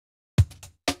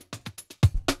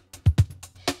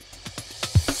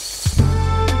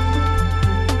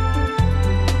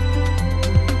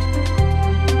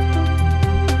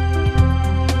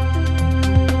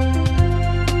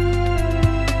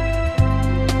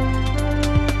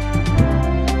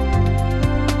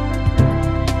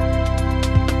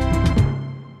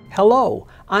Hello,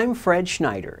 I'm Fred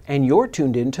Schneider, and you're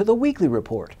tuned in to the Weekly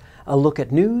Report, a look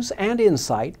at news and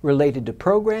insight related to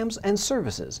programs and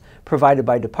services provided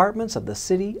by departments of the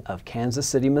City of Kansas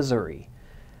City, Missouri.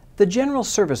 The General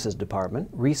Services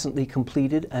Department recently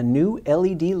completed a new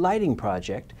LED lighting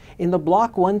project in the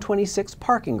Block 126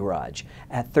 parking garage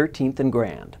at 13th and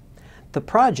Grand. The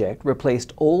project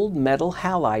replaced old metal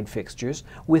halide fixtures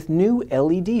with new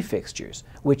LED fixtures,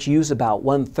 which use about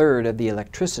 1/3 of the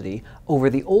electricity over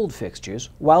the old fixtures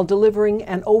while delivering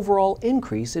an overall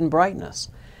increase in brightness.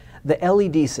 The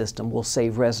LED system will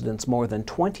save residents more than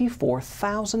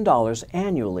 $24,000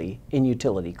 annually in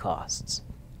utility costs.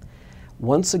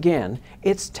 Once again,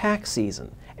 it's tax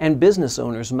season, and business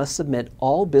owners must submit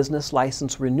all business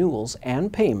license renewals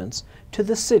and payments to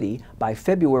the city by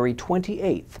February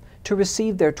 28th to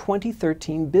receive their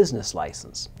 2013 business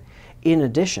license. In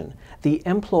addition, the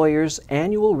employer's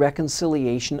annual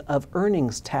reconciliation of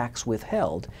earnings tax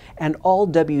withheld and all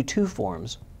W-2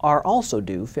 forms are also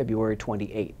due February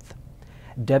 28th.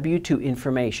 W-2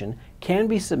 information can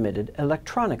be submitted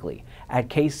electronically at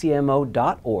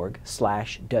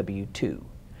kcmo.org/W2.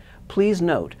 Please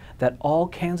note that all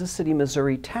Kansas City,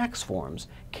 Missouri tax forms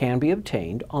can be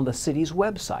obtained on the city's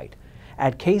website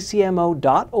at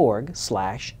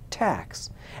kcmo.org/tax,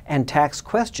 and tax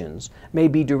questions may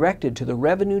be directed to the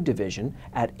Revenue Division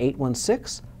at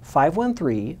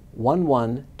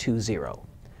 816-513-1120.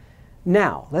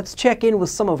 Now, let's check in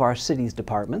with some of our city's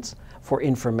departments for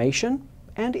information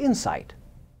and insight.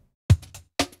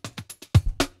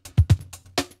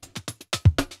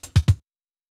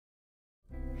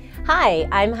 Hi,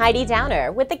 I'm Heidi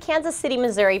Downer with the Kansas City,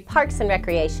 Missouri Parks and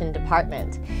Recreation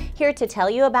Department, here to tell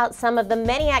you about some of the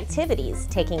many activities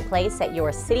taking place at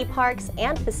your city parks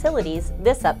and facilities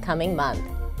this upcoming month.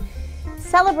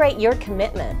 Celebrate your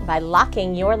commitment by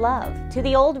locking your love to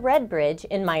the Old Red Bridge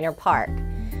in Minor Park.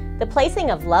 The placing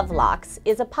of love locks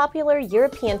is a popular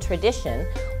European tradition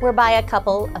whereby a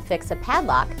couple affix a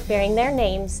padlock bearing their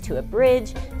names to a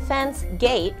bridge, fence,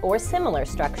 gate, or similar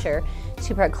structure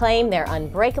to proclaim their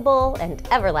unbreakable and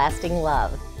everlasting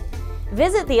love.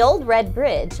 Visit the Old Red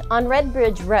Bridge on Red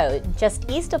Bridge Road, just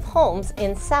east of Holmes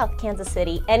in South Kansas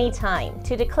City anytime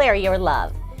to declare your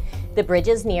love. The bridge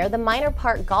is near the Minor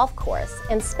Park Golf Course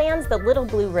and spans the Little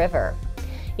Blue River.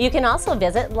 You can also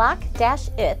visit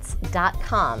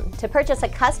lock-its.com to purchase a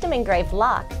custom engraved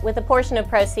lock with a portion of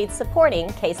proceeds supporting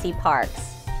KC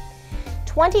Parks.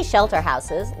 20 shelter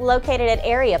houses located at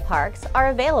area parks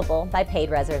are available by paid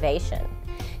reservation.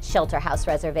 Shelter house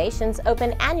reservations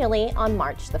open annually on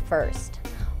March the 1st.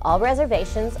 All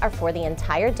reservations are for the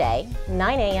entire day,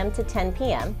 9 a.m. to 10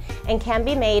 p.m., and can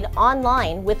be made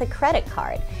online with a credit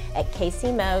card at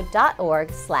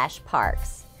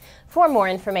kcmo.org/parks. For more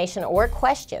information or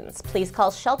questions, please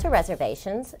call Shelter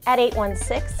Reservations at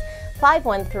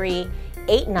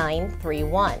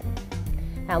 816-513-8931.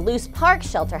 Now, Luce Park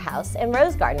Shelter House and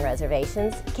Rose Garden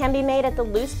reservations can be made at the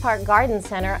Luce Park Garden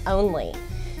Center only.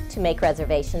 To make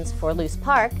reservations for Luce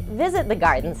Park, visit the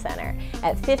Garden Center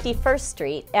at 51st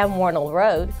Street and Warnell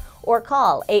Road or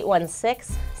call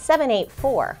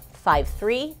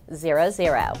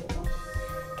 816-784-5300.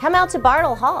 Come out to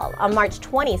Bartle Hall on March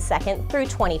 22nd through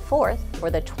 24th for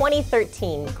the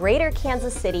 2013 Greater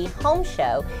Kansas City Home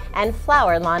Show and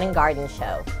Flower Lawn and Garden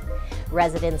Show.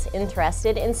 Residents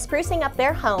interested in sprucing up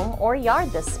their home or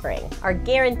yard this spring are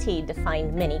guaranteed to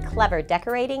find many clever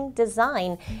decorating,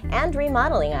 design, and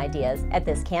remodeling ideas at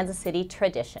this Kansas City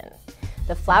tradition.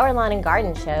 The Flower Lawn and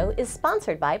Garden Show is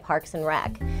sponsored by Parks and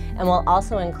Rec and will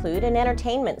also include an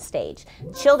entertainment stage,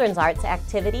 children's arts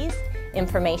activities,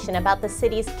 information about the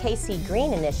city's KC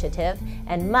Green initiative,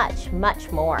 and much,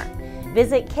 much more.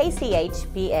 Visit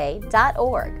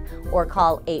kchba.org or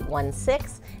call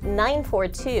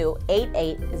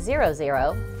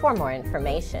 816-942-8800 for more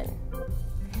information.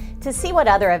 To see what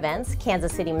other events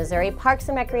Kansas City, Missouri Parks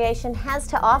and Recreation has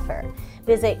to offer,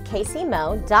 visit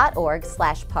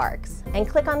kcmo.org/parks and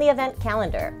click on the event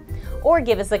calendar, or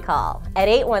give us a call at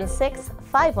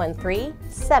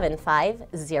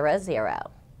 816-513-7500.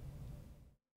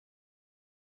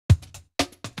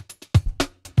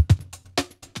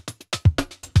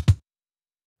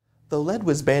 Though lead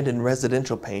was banned in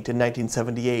residential paint in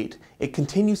 1978, it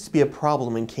continues to be a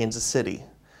problem in Kansas City.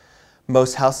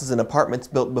 Most houses and apartments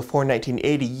built before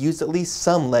 1980 used at least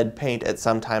some lead paint at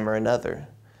some time or another.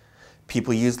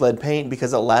 People used lead paint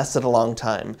because it lasted a long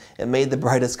time, it made the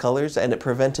brightest colors, and it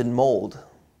prevented mold.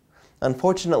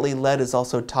 Unfortunately, lead is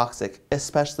also toxic,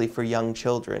 especially for young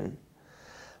children.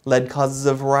 Lead causes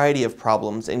a variety of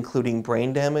problems, including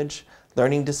brain damage,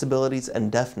 learning disabilities, and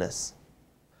deafness.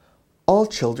 All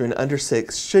children under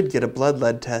 6 should get a blood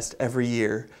lead test every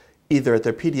year. either at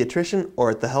their pediatrician or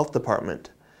at the health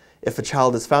department. If a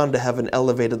child is found to have an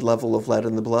elevated level of lead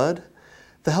in the blood,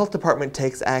 the health department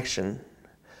takes action.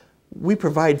 We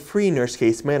provide free nurse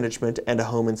case management and a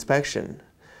home inspection.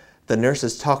 The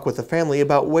nurses talk with the family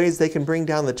about ways they can bring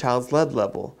down the child's lead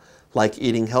level, like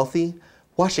eating healthy,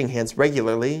 washing hands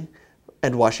regularly,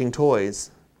 and washing toys.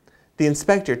 The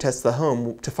inspector tests the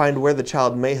home to find where the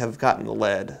child may have gotten the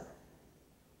lead.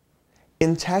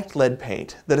 Intact lead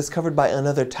paint that is covered by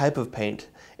another type of paint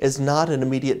is not an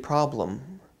immediate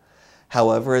problem.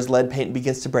 However, as lead paint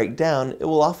begins to break down, it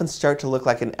will often start to look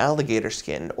like an alligator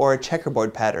skin or a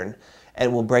checkerboard pattern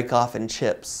and will break off in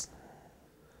chips.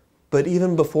 But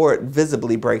even before it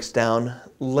visibly breaks down,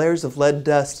 layers of lead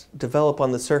dust develop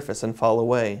on the surface and fall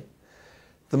away.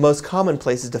 The most common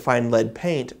places to find lead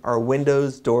paint are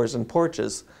windows, doors, and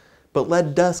porches, but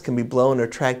lead dust can be blown or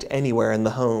tracked anywhere in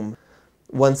the home.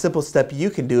 One simple step you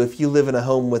can do if you live in a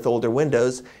home with older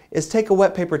windows is take a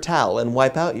wet paper towel and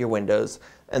wipe out your windows,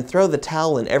 and throw the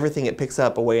towel and everything it picks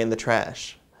up away in the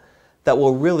trash. That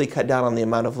will really cut down on the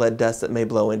amount of lead dust that may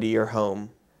blow into your home.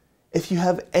 If you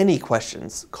have any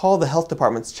questions, call the Health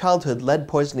Department's Childhood Lead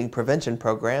Poisoning Prevention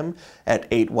Program at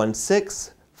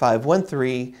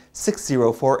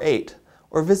 816-513-6048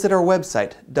 or visit our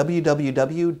website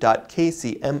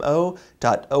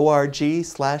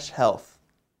www.kcmo.org/health.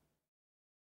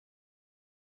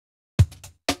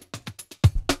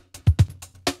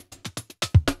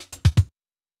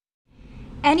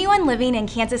 Anyone living in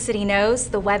Kansas City knows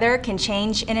the weather can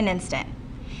change in an instant.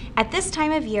 At this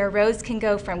time of year, roads can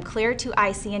go from clear to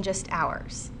icy in just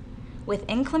hours. With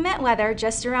inclement weather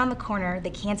just around the corner, the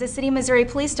Kansas City, Missouri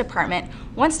Police Department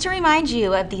wants to remind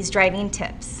you of these driving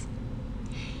tips.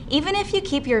 Even if you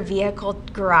keep your vehicle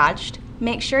garaged,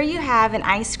 make sure you have an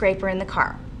ice scraper in the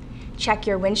car. Check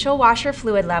your windshield washer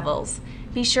fluid levels.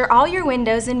 Be sure all your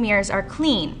windows and mirrors are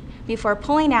clean before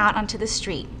pulling out onto the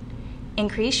street.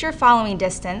 Increase your following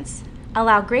distance,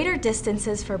 allow greater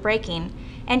distances for braking,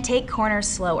 and take corners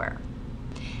slower.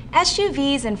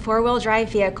 SUVs and four-wheel drive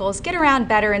vehicles get around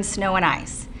better in snow and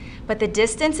ice, but the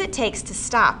distance it takes to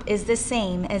stop is the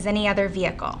same as any other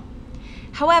vehicle.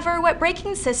 However, what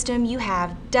braking system you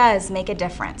have does make a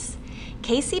difference.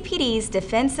 KCPD's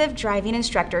defensive driving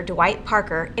instructor, Dwight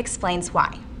Parker, explains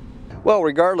why. Well,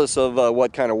 regardless of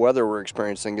what kind of weather we're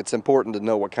experiencing, it's important to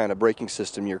know what kind of braking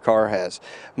system your car has.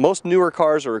 Most newer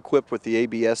cars are equipped with the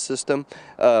ABS system,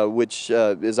 which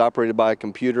is operated by a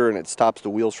computer, and it stops the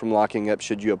wheels from locking up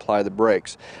should you apply the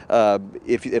brakes.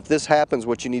 If this happens,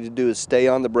 what you need to do is stay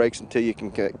on the brakes until you can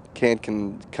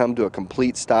come to a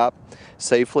complete stop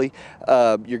safely.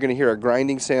 You're going to hear a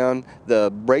grinding sound.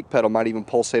 The brake pedal might even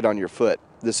pulsate on your foot.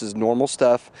 This is normal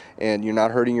stuff, and you're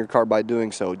not hurting your car by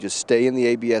doing so. Just stay in the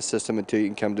ABS system until you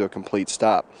can come to a complete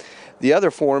stop. The other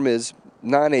form is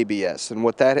non-ABS, and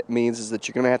what that means is that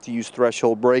you're going to have to use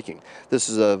threshold braking. This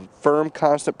is a firm,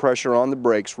 constant pressure on the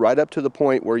brakes right up to the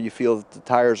point where you feel that the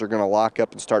tires are going to lock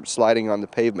up and start sliding on the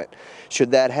pavement.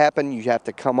 Should that happen, you have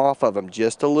to come off of them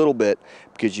just a little bit,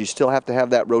 because you still have to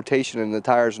have that rotation in the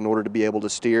tires in order to be able to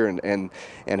steer and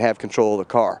have control of the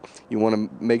car. You want to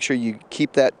make sure you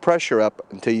keep that pressure up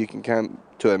until you can come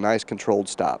to a nice controlled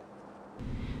stop.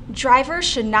 Drivers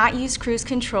should not use cruise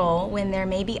control when there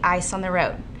may be ice on the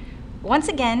road. Once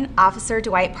again, Officer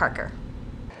Dwight Parker.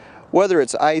 Whether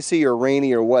it's icy or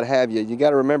rainy or what have you, you got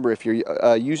to remember, if you're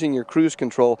using your cruise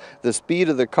control, the speed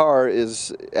of the car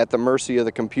is at the mercy of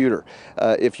the computer.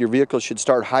 If your vehicle should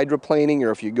start hydroplaning, or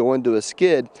if you go into a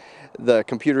skid, the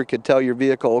computer could tell your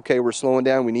vehicle, okay, we're slowing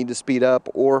down, we need to speed up,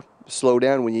 or slow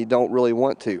down when you don't really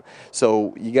want to.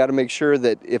 So you got to make sure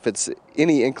that if it's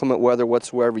any inclement weather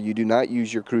whatsoever, you do not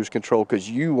use your cruise control, because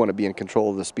you want to be in control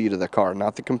of the speed of the car,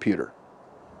 not the computer.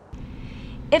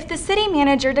 If the city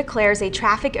manager declares a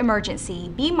traffic emergency,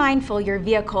 be mindful your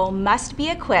vehicle must be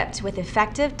equipped with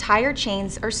effective tire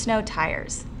chains or snow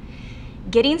tires.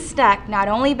 Getting stuck not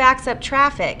only backs up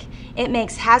traffic, it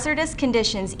makes hazardous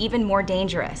conditions even more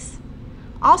dangerous.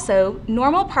 Also,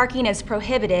 normal parking is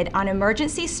prohibited on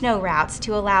emergency snow routes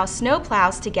to allow snow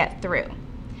plows to get through.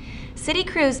 City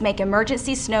crews make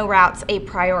emergency snow routes a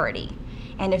priority,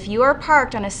 and if you are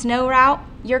parked on a snow route,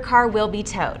 your car will be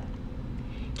towed.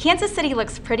 Kansas City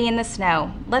looks pretty in the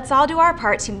snow. Let's all do our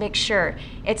part to make sure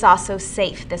it's also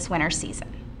safe this winter season.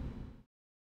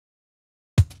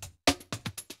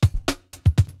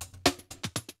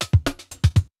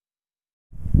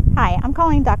 Hi, I'm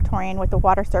Colleen Doctorian with the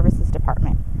Water Services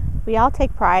Department. We all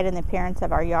take pride in the appearance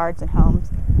of our yards and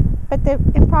homes, but the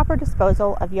improper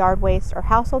disposal of yard waste or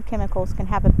household chemicals can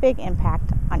have a big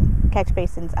impact on catch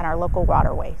basins and our local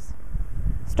waterways.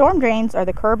 Storm drains are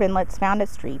the curb inlets found at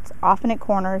streets, often at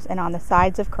corners and on the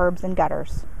sides of curbs and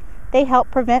gutters. They help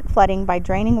prevent flooding by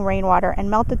draining rainwater and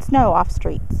melted snow off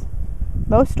streets.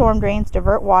 Most storm drains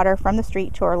divert water from the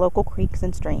street to our local creeks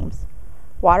and streams.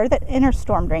 Water that enters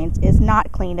storm drains is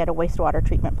not cleaned at a wastewater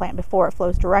treatment plant before it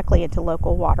flows directly into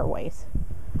local waterways.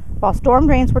 While storm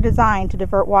drains were designed to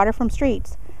divert water from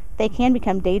streets, they can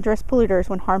become dangerous polluters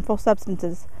when harmful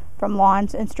substances from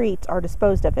lawns and streets are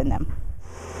disposed of in them.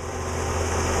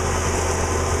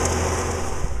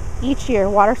 Each year,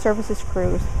 water services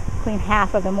crews clean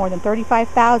half of the more than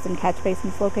 35,000 catch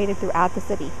basins located throughout the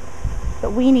city.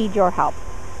 But we need your help.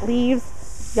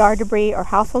 Leaves, yard debris, or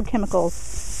household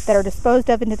chemicals that are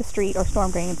disposed of into the street or storm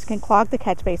drains can clog the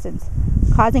catch basins,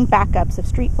 causing backups of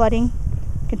street flooding,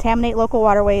 contaminate local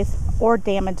waterways, or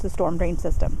damage the storm drain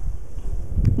system.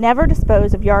 Never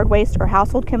dispose of yard waste or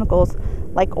household chemicals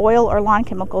like oil or lawn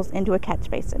chemicals into a catch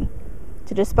basin.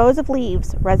 To dispose of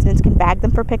leaves, residents can bag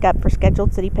them for pickup for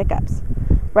scheduled city pickups.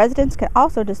 Residents can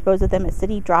also dispose of them at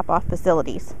city drop-off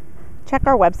facilities. Check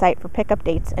our website for pickup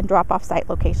dates and drop-off site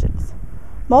locations.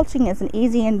 Mulching is an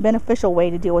easy and beneficial way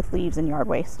to deal with leaves and yard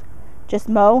waste. Just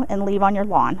mow and leave on your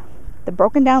lawn. The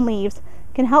broken down leaves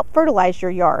can help fertilize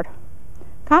your yard.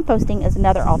 Composting is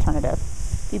another alternative.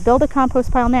 If you build a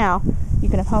compost pile now, you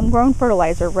can have homegrown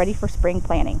fertilizer ready for spring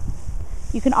planting.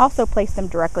 You can also place them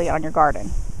directly on your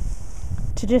garden.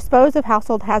 To dispose of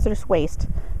household hazardous waste,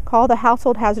 call the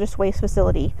Household Hazardous Waste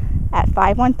Facility at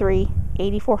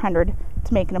 513-8400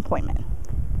 to make an appointment.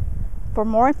 For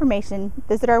more information,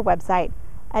 visit our website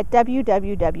at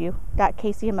www.kcmo.org.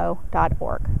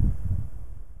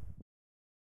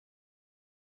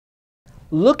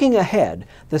 Looking ahead,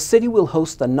 the city will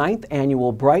host the 9th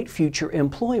Annual Bright Future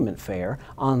Employment Fair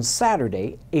on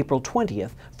Saturday, April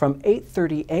 20th from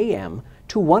 8:30 a.m.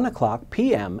 to 1:00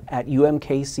 p.m. at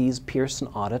UMKC's Pearson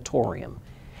Auditorium.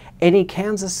 Any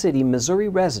Kansas City, Missouri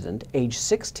resident age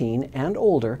 16 and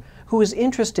older who is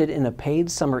interested in a paid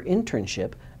summer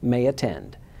internship may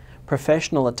attend.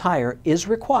 Professional attire is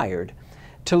required.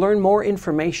 To learn more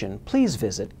information, please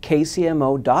visit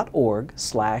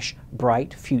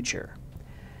kcmo.org/brightfuture.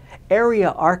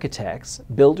 Area architects,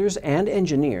 builders, and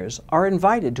engineers are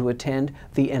invited to attend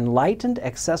the Enlightened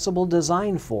Accessible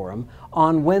Design Forum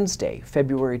on Wednesday,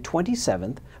 February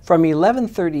 27th from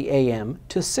 11:30 a.m.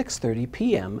 to 6:30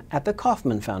 p.m. at the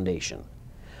Kauffman Foundation.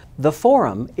 The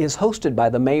forum is hosted by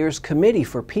the Mayor's Committee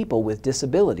for People with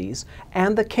Disabilities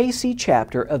and the KC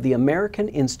chapter of the American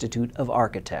Institute of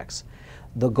Architects.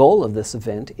 The goal of this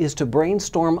event is to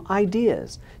brainstorm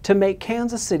ideas to make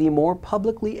Kansas City more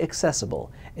publicly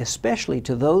accessible, especially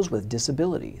to those with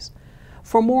disabilities.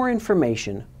 For more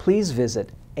information, please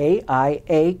visit aiakc.org.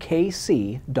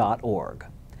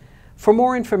 For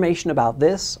more information about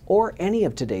this or any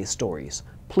of today's stories,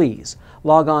 please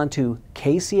log on to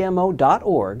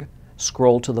kcmo.org,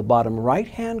 scroll to the bottom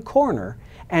right-hand corner,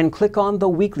 and click on the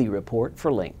Weekly Report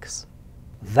for links.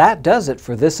 That does it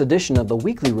for this edition of the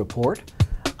Weekly Report.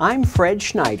 I'm Fred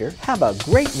Schneider. Have a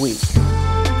great week.